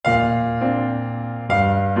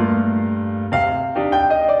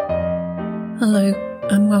Hello,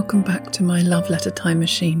 and welcome back to my Love Letter Time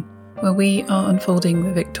Machine, where we are unfolding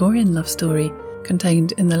the Victorian love story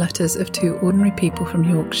contained in the letters of two ordinary people from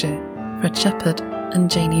Yorkshire, Fred Shepherd and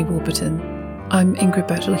Janie Warburton. I'm Ingrid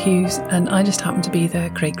Bertel-Hughes, and I just happen to be their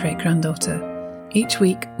great-great-granddaughter. Each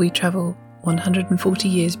week we travel 140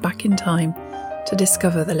 years back in time to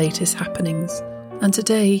discover the latest happenings. And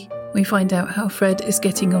today we find out how Fred is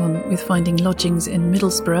getting on with finding lodgings in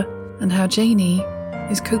Middlesbrough and how Janie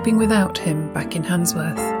is coping without him back in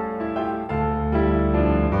Handsworth.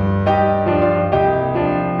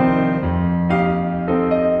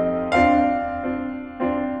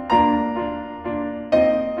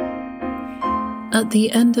 At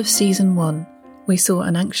the end of season 1, we saw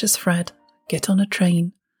an anxious Fred get on a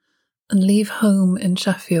train and leave home in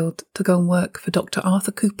Sheffield to go and work for Dr.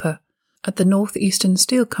 Arthur Cooper at the North Eastern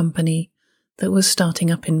Steel Company that was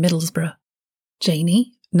starting up in Middlesbrough.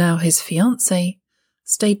 Janie, now his fiancée,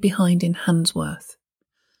 stayed behind in Handsworth.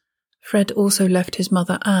 Fred also left his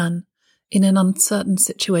mother Anne in an uncertain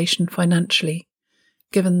situation financially,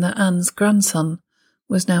 given that Anne's grandson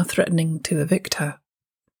was now threatening to evict her.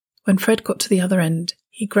 When Fred got to the other end,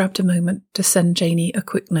 he grabbed a moment to send Janie a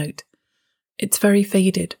quick note. It's very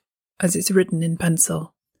faded, as it's written in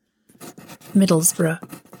pencil.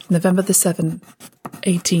 Middlesbrough, November the 7th,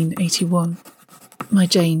 1881. My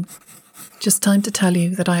Jane, just time to tell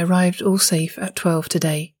you that I arrived all safe at 12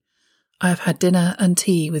 today. I have had dinner and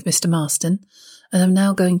tea with Mr. Marston and am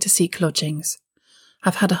now going to seek lodgings.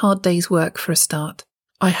 I've had a hard day's work for a start.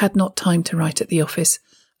 I had not time to write at the office,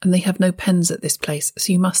 and they have no pens at this place,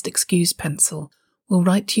 so you must excuse pencil. Will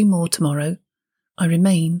write to you more tomorrow. I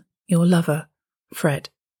remain your lover, Fred.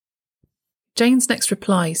 Jane's next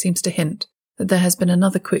reply seems to hint that there has been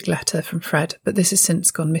another quick letter from Fred, but this has since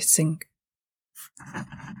gone missing.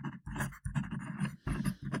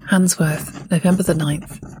 Handsworth, November the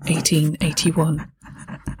 9th, 1881.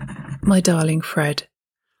 My darling Fred,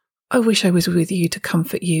 I wish I was with you to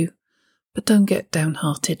comfort you, but don't get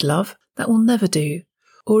downhearted, love. That will never do.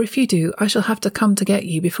 Or if you do, I shall have to come to get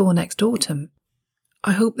you before next autumn.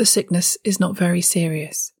 I hope the sickness is not very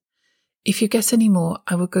serious. If you get any more,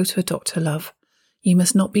 I will go to a doctor, love. You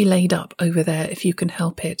must not be laid up over there if you can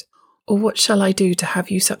help it. Or what shall I do to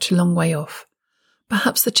have you such a long way off?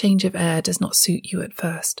 Perhaps the change of air does not suit you at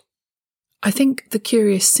first. I think the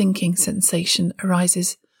curious sinking sensation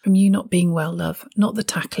arises from you not being well, love, not the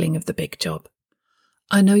tackling of the big job.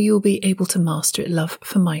 I know you will be able to master it, love,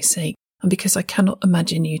 for my sake, and because I cannot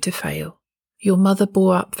imagine you to fail. Your mother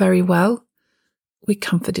bore up very well. We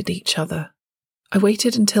comforted each other. I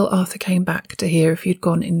waited until Arthur came back to hear if you'd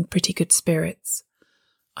gone in pretty good spirits.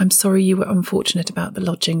 I'm sorry you were unfortunate about the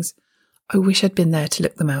lodgings. I wish I'd been there to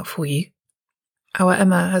look them out for you. Our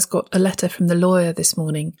Emma has got a letter from the lawyer this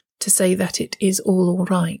morning to say that it is all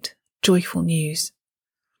right. Joyful news.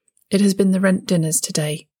 It has been the rent dinners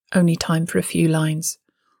today, only time for a few lines.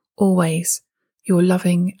 Always, your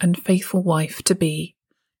loving and faithful wife-to-be,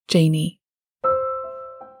 Janie.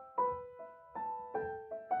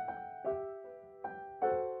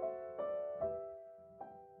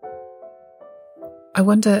 I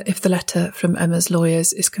wonder if the letter from Emma's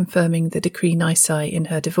lawyers is confirming the decree nisi in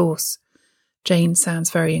her divorce. Jane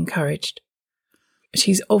sounds very encouraged.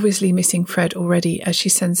 She's obviously missing Fred already as she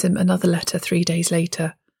sends him another letter 3 days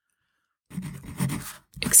later.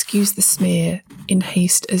 Excuse the smear, in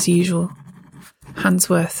haste as usual.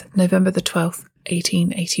 Handsworth, November the 12th,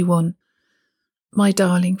 1881. My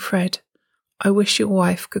darling Fred, I wish your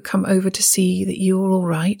wife could come over to see that you are all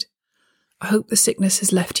right. I hope the sickness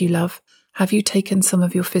has left you, love. Have you taken some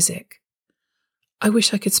of your physic? I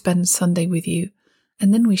wish I could spend Sunday with you,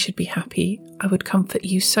 and then we should be happy. I would comfort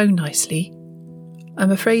you so nicely. I'm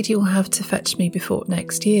afraid you'll have to fetch me before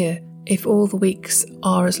next year, if all the weeks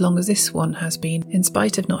are as long as this one has been, in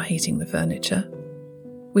spite of not hating the furniture.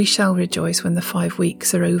 We shall rejoice when the 5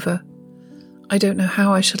 weeks are over. I don't know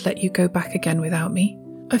how I should let you go back again without me.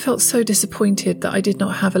 I felt so disappointed that I did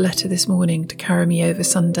not have a letter this morning to carry me over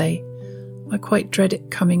Sunday. I quite dread it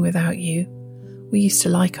coming without you. We used to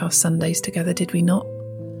like our Sundays together, did we not?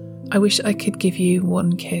 I wish I could give you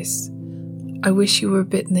one kiss. I wish you were a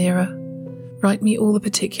bit nearer. Write me all the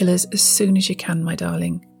particulars as soon as you can, my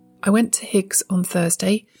darling. I went to Higgs on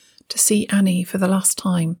Thursday to see Annie for the last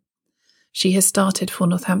time. She has started for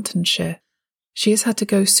Northamptonshire. She has had to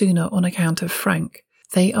go sooner on account of Frank.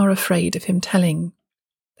 They are afraid of him telling.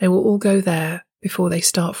 They will all go there before they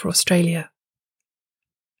start for Australia.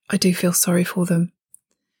 I do feel sorry for them.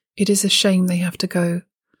 It is a shame they have to go.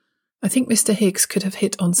 I think Mr. Higgs could have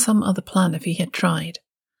hit on some other plan if he had tried.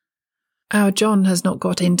 Our John has not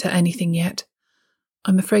got into anything yet.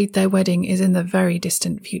 I'm afraid their wedding is in the very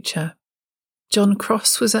distant future. John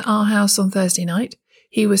Cross was at our house on Thursday night.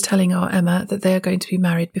 He was telling our Emma that they are going to be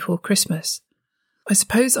married before Christmas. I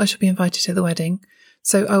suppose I shall be invited to the wedding,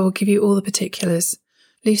 so I will give you all the particulars.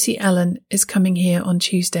 Lucy Ellen is coming here on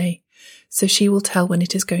Tuesday, so she will tell when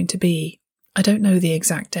it is going to be. I don't know the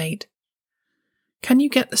exact date. Can you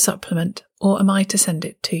get the supplement, or am I to send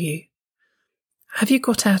it to you? Have you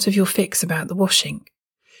got out of your fix about the washing?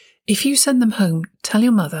 If you send them home, tell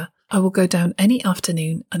your mother I will go down any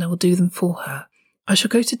afternoon and I will do them for her. I shall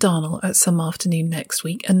go to Darnell at some afternoon next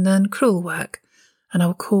week and learn crewel work, and I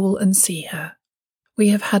will call and see her. We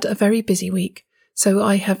have had a very busy week, so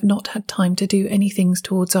I have not had time to do any things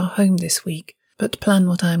towards our home this week, but plan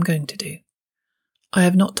what I am going to do. I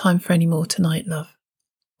have not time for any more tonight, love.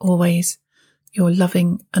 Always, your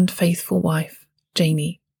loving and faithful wife,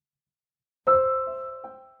 Janie.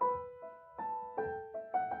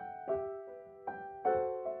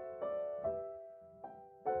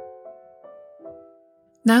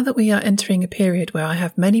 Now that we are entering a period where I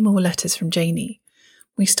have many more letters from Janie,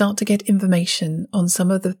 we start to get information on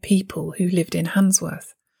some of the people who lived in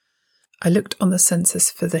Handsworth. I looked on the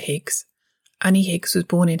census for the Higgs. Annie Higgs was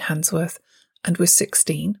born in Handsworth and was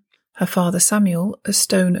 16. Her father Samuel, a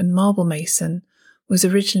stone and marble mason, was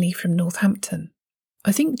originally from Northampton.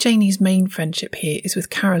 I think Janie's main friendship here is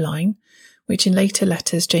with Caroline, which in later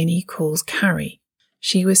letters Janie calls Carrie.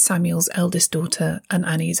 She was Samuel's eldest daughter and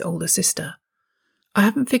Annie's older sister. I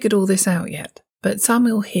haven't figured all this out yet, but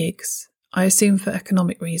Samuel Higgs, I assume for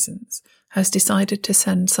economic reasons, has decided to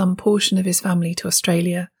send some portion of his family to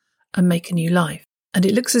Australia and make a new life, and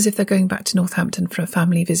it looks as if they're going back to Northampton for a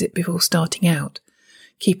family visit before starting out,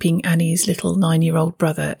 keeping Annie's little 9-year-old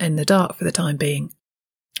brother in the dark for the time being.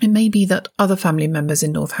 It may be that other family members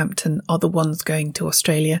in Northampton are the ones going to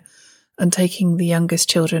Australia and taking the youngest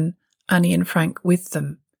children, Annie and Frank, with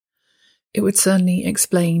them. It would certainly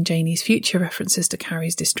explain Janie's future references to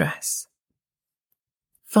Carrie's distress.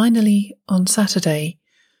 Finally, on Saturday,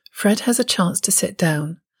 Fred has a chance to sit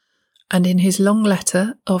down, and in his long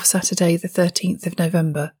letter of Saturday the 13th of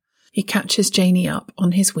November, he catches Janie up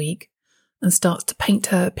on his week and starts to paint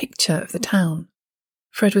her a picture of the town.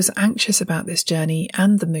 Fred was anxious about this journey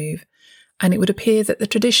and the move, and it would appear that the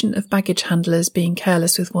tradition of baggage handlers being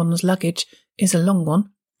careless with one's luggage is a long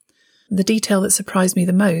one. The detail that surprised me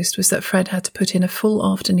the most was that Fred had to put in a full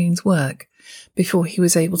afternoon's work before he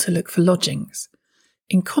was able to look for lodgings.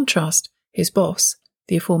 In contrast, his boss,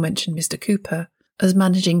 the aforementioned Mr. Cooper, as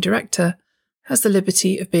managing director, has the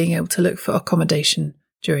liberty of being able to look for accommodation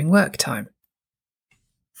during work time.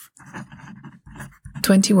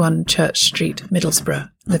 21 Church Street,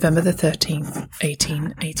 Middlesbrough, November the 13th,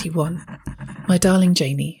 1881. My darling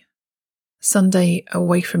Janie, Sunday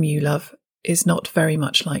away from you, love, is not very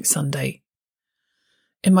much like Sunday.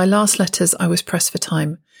 In my last letters I was pressed for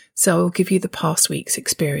time, so I will give you the past week's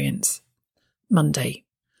experience. Monday.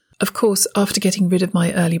 Of course, after getting rid of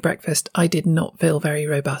my early breakfast, I did not feel very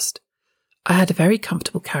robust. I had a very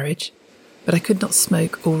comfortable carriage, but I could not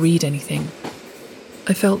smoke or read anything.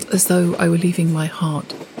 I felt as though I were leaving my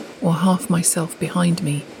heart, or half myself behind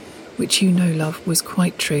me, which you know, love, was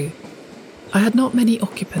quite true. I had not many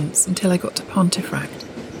occupants until I got to Pontefract,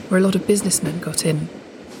 where a lot of businessmen got in.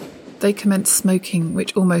 They commenced smoking,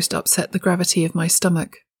 which almost upset the gravity of my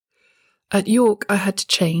stomach. At York I had to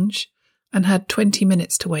change, and had 20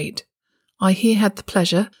 minutes to wait. I here had the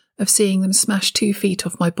pleasure of seeing them smash 2 feet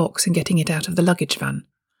off my box and getting it out of the luggage van.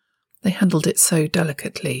 They handled it so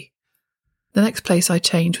delicately. The next place I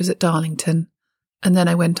changed was at Darlington, and then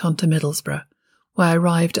I went on to Middlesbrough, where I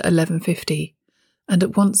arrived at 11:50, and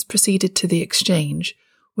at once proceeded to the Exchange,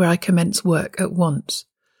 where I commenced work at once.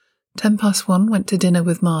 1:10 went to dinner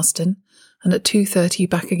with Marston, and at 2:30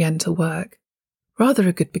 back again to work. Rather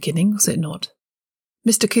a good beginning, was it not?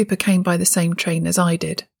 Mr. Cooper came by the same train as I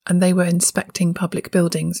did, and they were inspecting public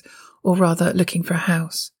buildings, or rather looking for a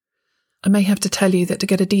house. I may have to tell you that to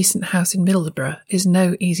get a decent house in Middlesbrough is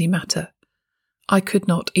no easy matter. I could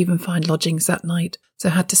not even find lodgings that night, so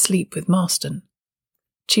had to sleep with Marston.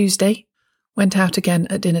 Tuesday, went out again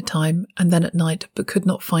at dinner time and then at night, but could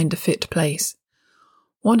not find a fit place.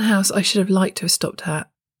 One house I should have liked to have stopped at.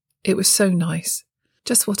 It was so nice.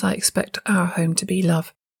 Just what I expect our home to be,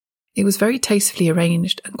 love. It was very tastefully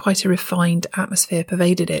arranged and quite a refined atmosphere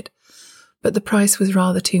pervaded it, but the price was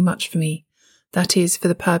rather too much for me. That is, for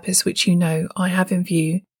the purpose which you know I have in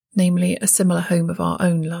view, namely a similar home of our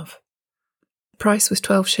own, love. The price was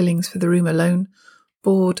 12 shillings for the room alone,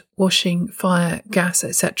 board, washing, fire, gas,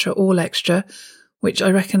 etc., all extra, which I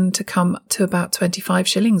reckon to come to about 25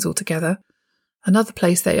 shillings altogether. Another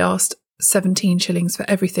place they asked 17 shillings for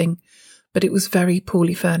everything, but it was very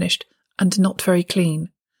poorly furnished and not very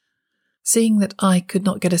clean. Seeing that I could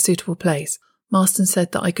not get a suitable place, Marston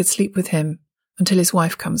said that I could sleep with him until his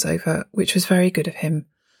wife comes over, which was very good of him,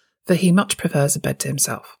 for he much prefers a bed to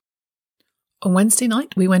himself. On Wednesday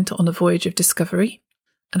night, we went on a voyage of discovery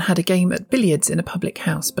and had a game at billiards in a public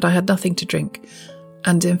house, but I had nothing to drink,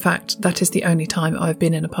 and in fact, that is the only time I've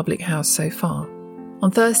been in a public house so far.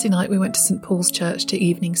 On Thursday night, we went to St Paul's Church to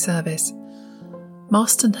evening service.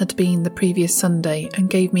 Marston had been the previous Sunday and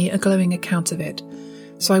gave me a glowing account of it,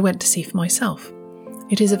 so I went to see for myself.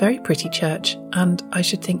 It is a very pretty church, and I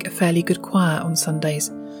should think a fairly good choir on Sundays.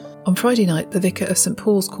 On Friday night, the vicar of St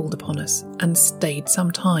Paul's called upon us and stayed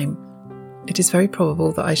some time. It is very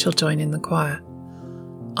probable that I shall join in the choir.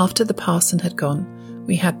 After the parson had gone,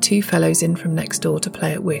 we had 2 fellows in from next door to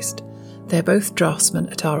play at whist. They're both draftsmen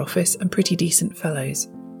at our office and pretty decent fellows.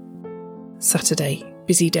 Saturday,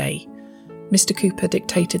 busy day. Mr. Cooper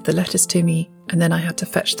dictated the letters to me, and then I had to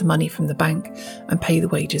fetch the money from the bank and pay the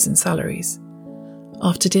wages and salaries.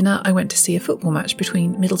 After dinner, I went to see a football match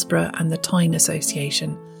between Middlesbrough and the Tyne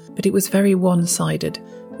Association, but it was very one-sided.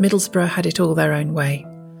 Middlesbrough had it all their own way.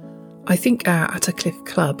 I think our Attercliffe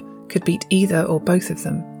club could beat either or both of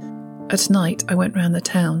them. At night, I went round the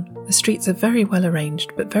town. The streets are very well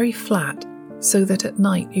arranged, but very flat, so that at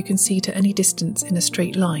night you can see to any distance in a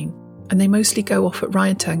straight line, and they mostly go off at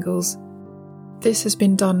right angles. This has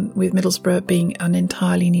been done with Middlesbrough being an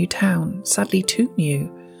entirely new town, sadly too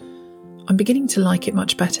new. I'm beginning to like it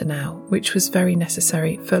much better now, which was very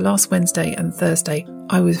necessary, for last Wednesday and Thursday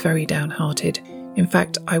I was very downhearted. In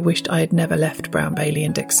fact, I wished I had never left Brown Bailey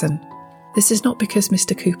and Dixon. This is not because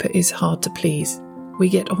Mr. Cooper is hard to please. We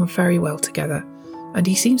get on very well together, and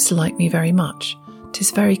he seems to like me very much.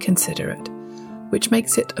 'Tis very considerate, which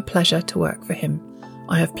makes it a pleasure to work for him.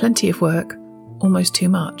 I have plenty of work, almost too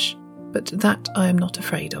much, but that I am not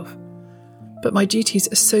afraid of. But my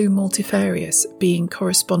duties are so multifarious, being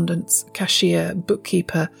correspondence, cashier,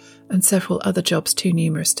 bookkeeper, and several other jobs too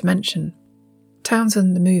numerous to mention.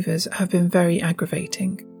 Townsend the movers have been very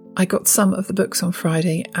aggravating. I got some of the books on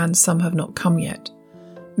Friday and some have not come yet.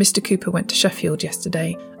 Mr. Cooper went to Sheffield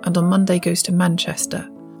yesterday and on Monday goes to Manchester.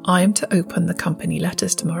 I am to open the company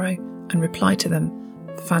letters tomorrow and reply to them.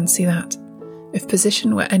 Fancy that. If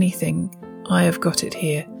position were anything, I have got it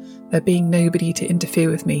here, there being nobody to interfere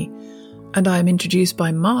with me, and I am introduced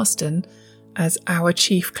by Marston as our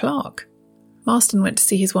chief clerk. Marston went to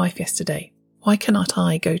see his wife yesterday. Why cannot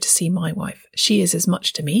I go to see my wife? She is as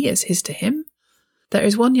much to me as his to him. There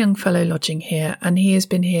is one young fellow lodging here, and he has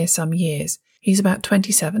been here some years. He's about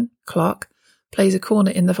 27, clerk, plays a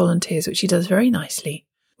cornet in the volunteers, which he does very nicely.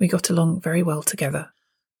 We got along very well together.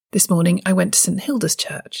 This morning I went to St Hilda's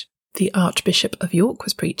Church. The Archbishop of York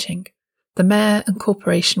was preaching. The mayor and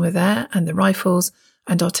corporation were there, and the rifles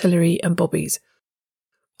and artillery and bobbies.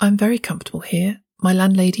 I'm very comfortable here. My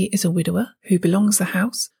landlady is a widower who belongs the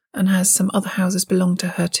house and has some other houses belong to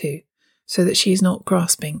her too, so that she is not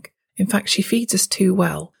grasping. In fact, she feeds us too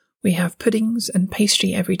well. We have puddings and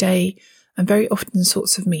pastry every day, and very often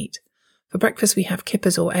sorts of meat. For breakfast we have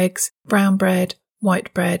kippers or eggs, brown bread,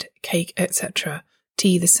 white bread, cake, etc.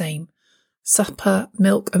 Tea the same. Supper,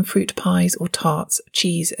 milk and fruit pies or tarts,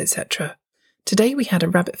 cheese, etc. Today we had a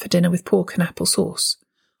rabbit for dinner with pork and apple sauce.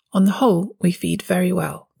 On the whole, we feed very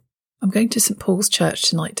well. I'm going to St Paul's Church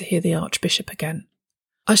tonight to hear the Archbishop again.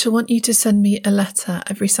 I shall want you to send me a letter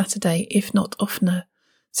every Saturday, if not oftener,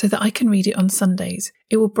 so that I can read it on Sundays.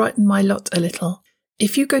 It will brighten my lot a little.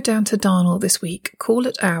 If you go down to Darnall this week, call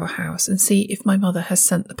at our house and see if my mother has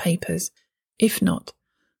sent the papers. If not,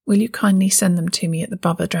 will you kindly send them to me at the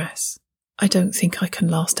above address? I don't think I can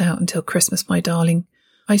last out until Christmas, my darling.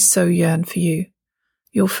 I so yearn for you.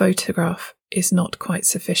 Your photograph is not quite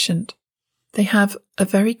sufficient. They have a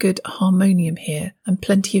very good harmonium here and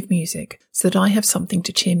plenty of music, so that I have something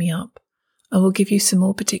to cheer me up. I will give you some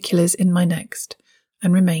more particulars in my next,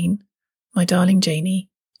 and remain, my darling Janie,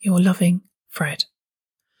 your loving Fred.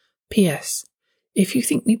 P.S. If you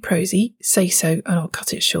think me prosy, say so and I'll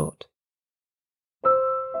cut it short.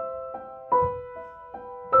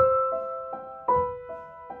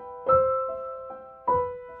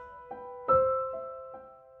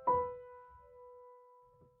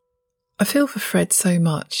 I feel for Fred so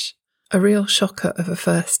much. A real shocker of a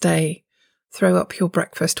first day. Throw up your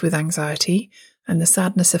breakfast with anxiety and the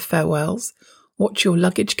sadness of farewells. Watch your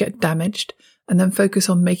luggage get damaged and then focus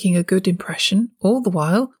on making a good impression, all the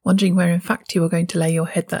while wondering where in fact you are going to lay your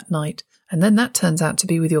head that night, and then that turns out to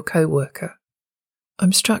be with your co-worker.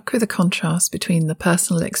 I'm struck with the contrast between the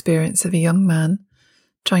personal experience of a young man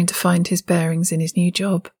trying to find his bearings in his new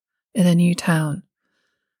job in a new town,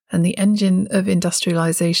 and the engine of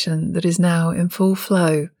industrialisation that is now in full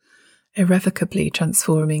flow, irrevocably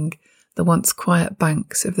transforming the once quiet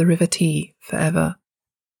banks of the River Tee forever.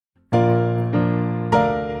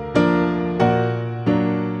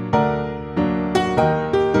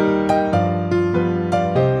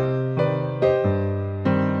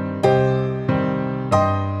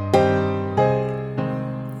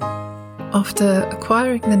 After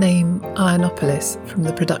acquiring the name Ironopolis from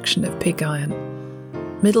the production of pig iron,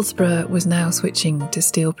 Middlesbrough was now switching to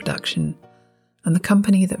steel production, and the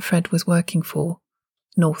company that Fred was working for,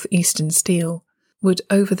 North Eastern Steel, would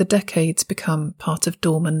over the decades become part of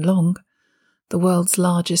Dorman Long, the world's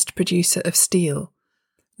largest producer of steel,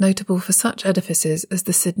 notable for such edifices as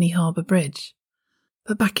the Sydney Harbour Bridge.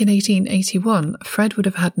 But back in 1881, Fred would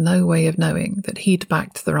have had no way of knowing that he'd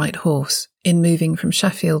backed the right horse in moving from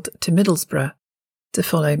Sheffield to Middlesbrough to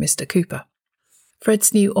follow Mr. Cooper.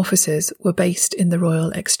 Fred's new offices were based in the Royal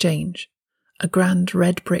Exchange, a grand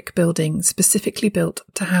red brick building specifically built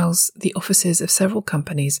to house the offices of several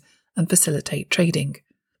companies and facilitate trading.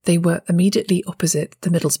 They were immediately opposite the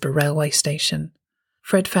Middlesbrough railway station.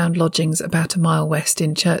 Fred found lodgings about a mile west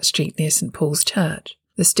in Church Street near St Paul's Church.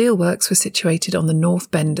 The steelworks were situated on the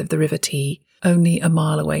north bend of the River Tee, only a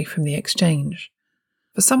mile away from the Exchange.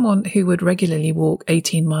 For someone who would regularly walk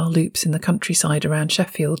 18-mile loops in the countryside around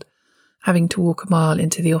Sheffield, having to walk a mile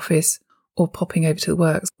into the office or popping over to the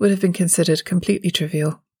works would have been considered completely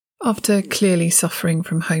trivial. After clearly suffering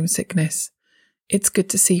from homesickness, it's good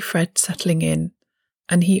to see Fred settling in,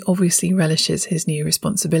 and he obviously relishes his new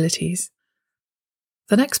responsibilities.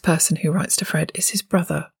 The next person who writes to Fred is his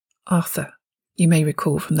brother, Arthur. You may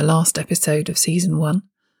recall from the last episode of Season 1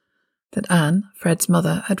 that Anne, Fred's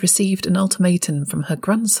mother, had received an ultimatum from her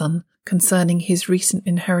grandson concerning his recent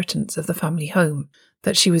inheritance of the family home,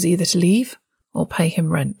 that she was either to leave or pay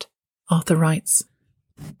him rent. Arthur writes,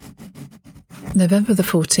 November the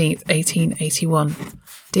 14th, 1881.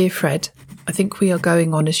 Dear Fred, I think we are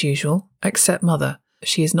going on as usual, except Mother.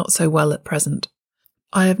 She is not so well at present.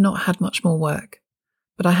 I have not had much more work,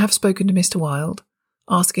 but I have spoken to Mr. Wilde,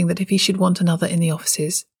 asking that if he should want another in the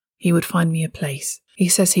offices, he would find me a place. He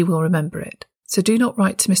says he will remember it, so do not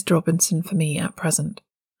write to Mr. Robinson for me at present.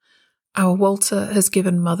 Our Walter has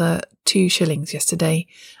given Mother 2 shillings yesterday,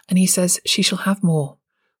 and he says she shall have more.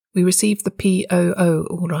 We received the POO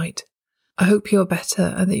all right. I hope you are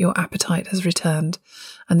better and that your appetite has returned,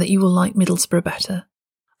 and that you will like Middlesbrough better.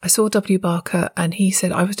 I saw W. Barker, and he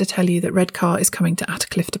said I was to tell you that Redcar is coming to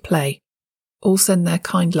Attercliffe to play. All send their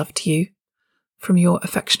kind love to you. From your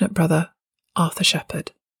affectionate brother, Arthur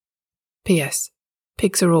Shepherd. P.S.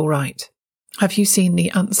 Pigs are all right. Have you seen the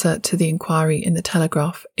answer to the inquiry in the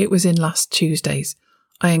Telegraph? It was in last Tuesday's.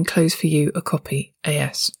 I enclose for you a copy,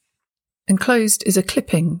 A.S. Enclosed is a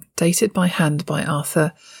clipping dated by hand by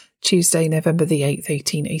Arthur, Tuesday, November the 8th,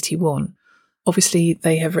 1881. Obviously,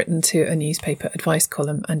 they have written to a newspaper advice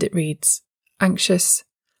column, and it reads, Anxious.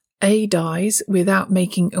 A dies without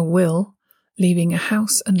making a will, leaving a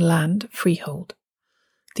house and land freehold.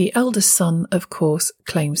 The eldest son, of course,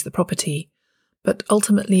 claims the property, but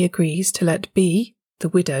ultimately agrees to let B, the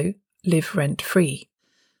widow, live rent-free.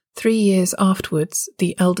 3 years afterwards,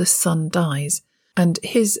 the eldest son dies, and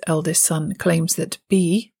his eldest son claims that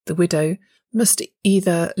B, the widow, must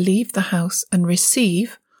either leave the house and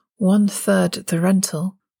receive 1/3 the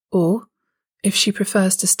rental, or, if she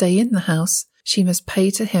prefers to stay in the house, she must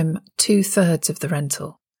pay to him 2/3 of the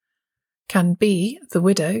rental. Can B, the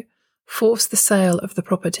widow, force the sale of the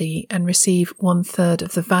property and receive 1/3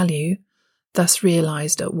 of the value, thus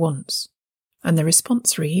realised at once? And the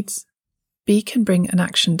response reads, B can bring an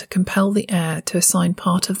action to compel the heir to assign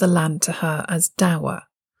part of the land to her as dower.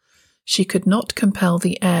 She could not compel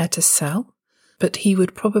the heir to sell, but he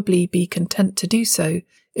would probably be content to do so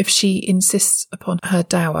if she insists upon her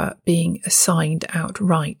dower being assigned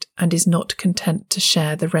outright and is not content to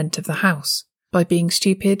share the rent of the house. By being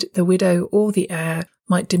stupid, the widow or the heir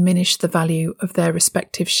might diminish the value of their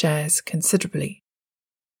respective shares considerably.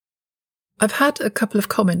 I've had a couple of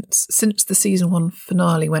comments since the Season 1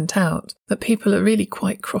 finale went out that people are really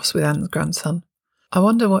quite cross with Anne's grandson. I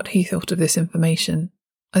wonder what he thought of this information.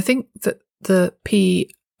 I think that the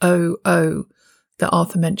POO that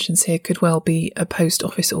Arthur mentions here could well be a post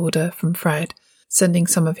office order from Fred, sending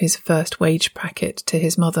some of his first wage packet to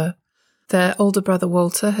his mother. Their older brother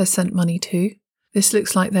Walter has sent money too. This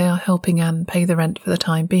looks like they are helping Anne pay the rent for the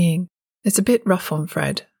time being. It's a bit rough on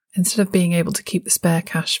Fred. Instead of being able to keep the spare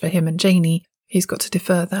cash for him and Janie, he's got to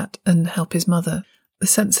defer that and help his mother. The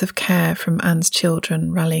sense of care from Anne's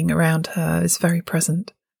children rallying around her is very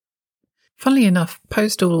present. Funnily enough,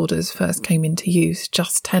 postal orders first came into use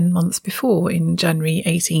just 10 months before, in January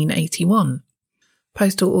 1881.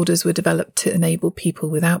 Postal orders were developed to enable people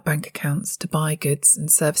without bank accounts to buy goods and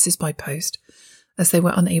services by post, as they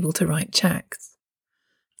were unable to write cheques.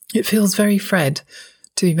 It feels very Fred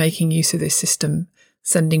to be making use of this system.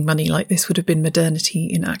 Sending money like this would have been modernity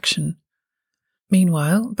in action.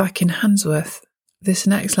 Meanwhile, back in Handsworth, this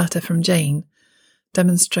next letter from Jane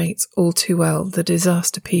demonstrates all too well the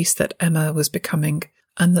disaster piece that Emma was becoming,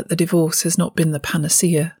 and that the divorce has not been the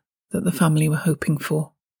panacea that the family were hoping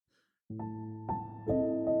for.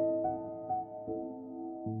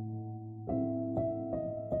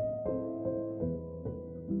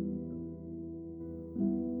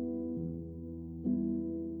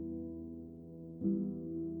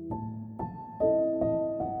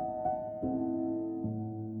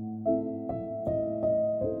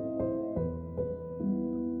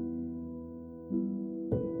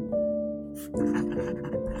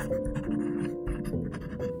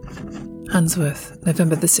 Handsworth,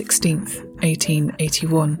 November the 16th,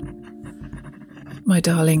 1881. My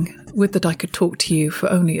darling, would that I could talk to you for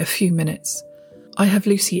only a few minutes. I have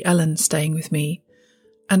Lucy Ellen staying with me,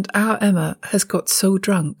 and our Emma has got so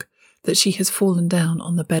drunk that she has fallen down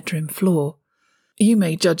on the bedroom floor. You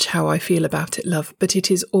may judge how I feel about it, love, but it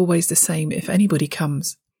is always the same if anybody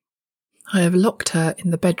comes. I have locked her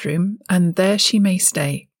in the bedroom, and there she may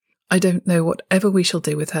stay. I don't know whatever we shall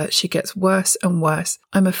do with her. She gets worse and worse.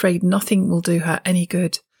 I'm afraid nothing will do her any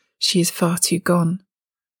good. She is far too gone.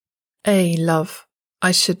 Love,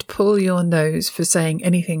 I should pull your nose for saying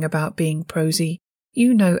anything about being prosy.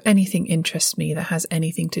 You know anything interests me that has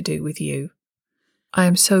anything to do with you. I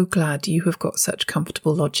am so glad you have got such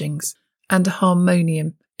comfortable lodgings. And a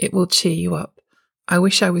harmonium. It will cheer you up. I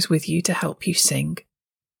wish I was with you to help you sing.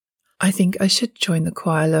 I think I should join the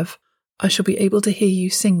choir, love. I shall be able to hear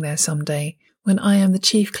you sing there some day. When I am the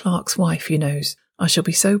chief clerk's wife, you knows. I shall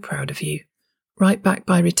be so proud of you. Write back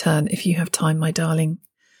by return if you have time, my darling.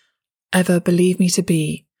 Ever believe me to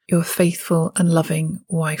be your faithful and loving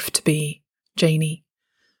wife-to-be, Janie.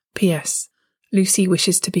 P.S. Lucy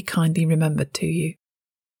wishes to be kindly remembered to you.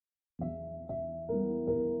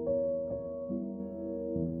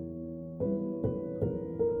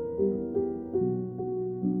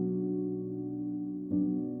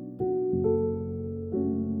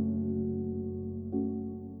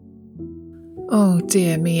 Oh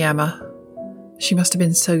dear me, Emma. She must have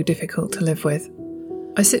been so difficult to live with.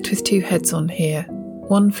 I sit with two heads on here,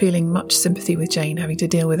 one feeling much sympathy with Jane having to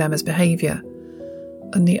deal with Emma's behaviour,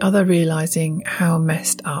 and the other realising how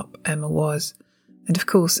messed up Emma was. And of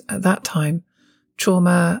course, at that time,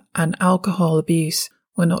 trauma and alcohol abuse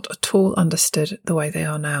were not at all understood the way they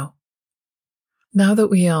are now. Now that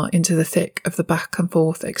we are into the thick of the back and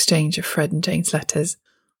forth exchange of Fred and Jane's letters,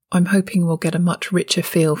 I'm hoping we'll get a much richer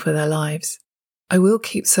feel for their lives. I will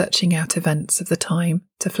keep searching out events of the time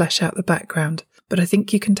to flesh out the background, but I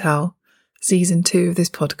think you can tell season 2 of this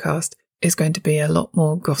podcast is going to be a lot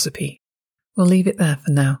more gossipy. We'll leave it there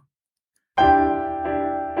for now.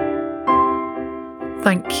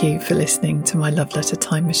 Thank you for listening to my Love Letter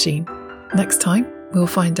Time Machine. Next time, we'll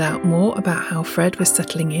find out more about how Fred was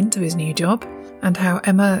settling into his new job and how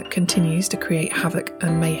Emma continues to create havoc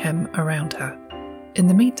and mayhem around her. In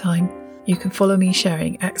the meantime, you can follow me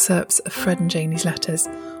sharing excerpts of Fred and Janie's letters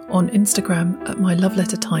on Instagram at My Love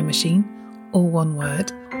Letter Time Machine, all one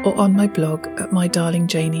word, or on my blog at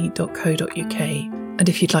mydarlingjanie.co.uk. And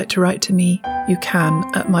if you'd like to write to me, you can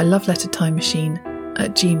at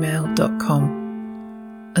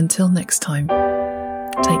mylovelettertimemachine@gmail.com. Until next time,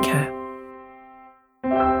 take care.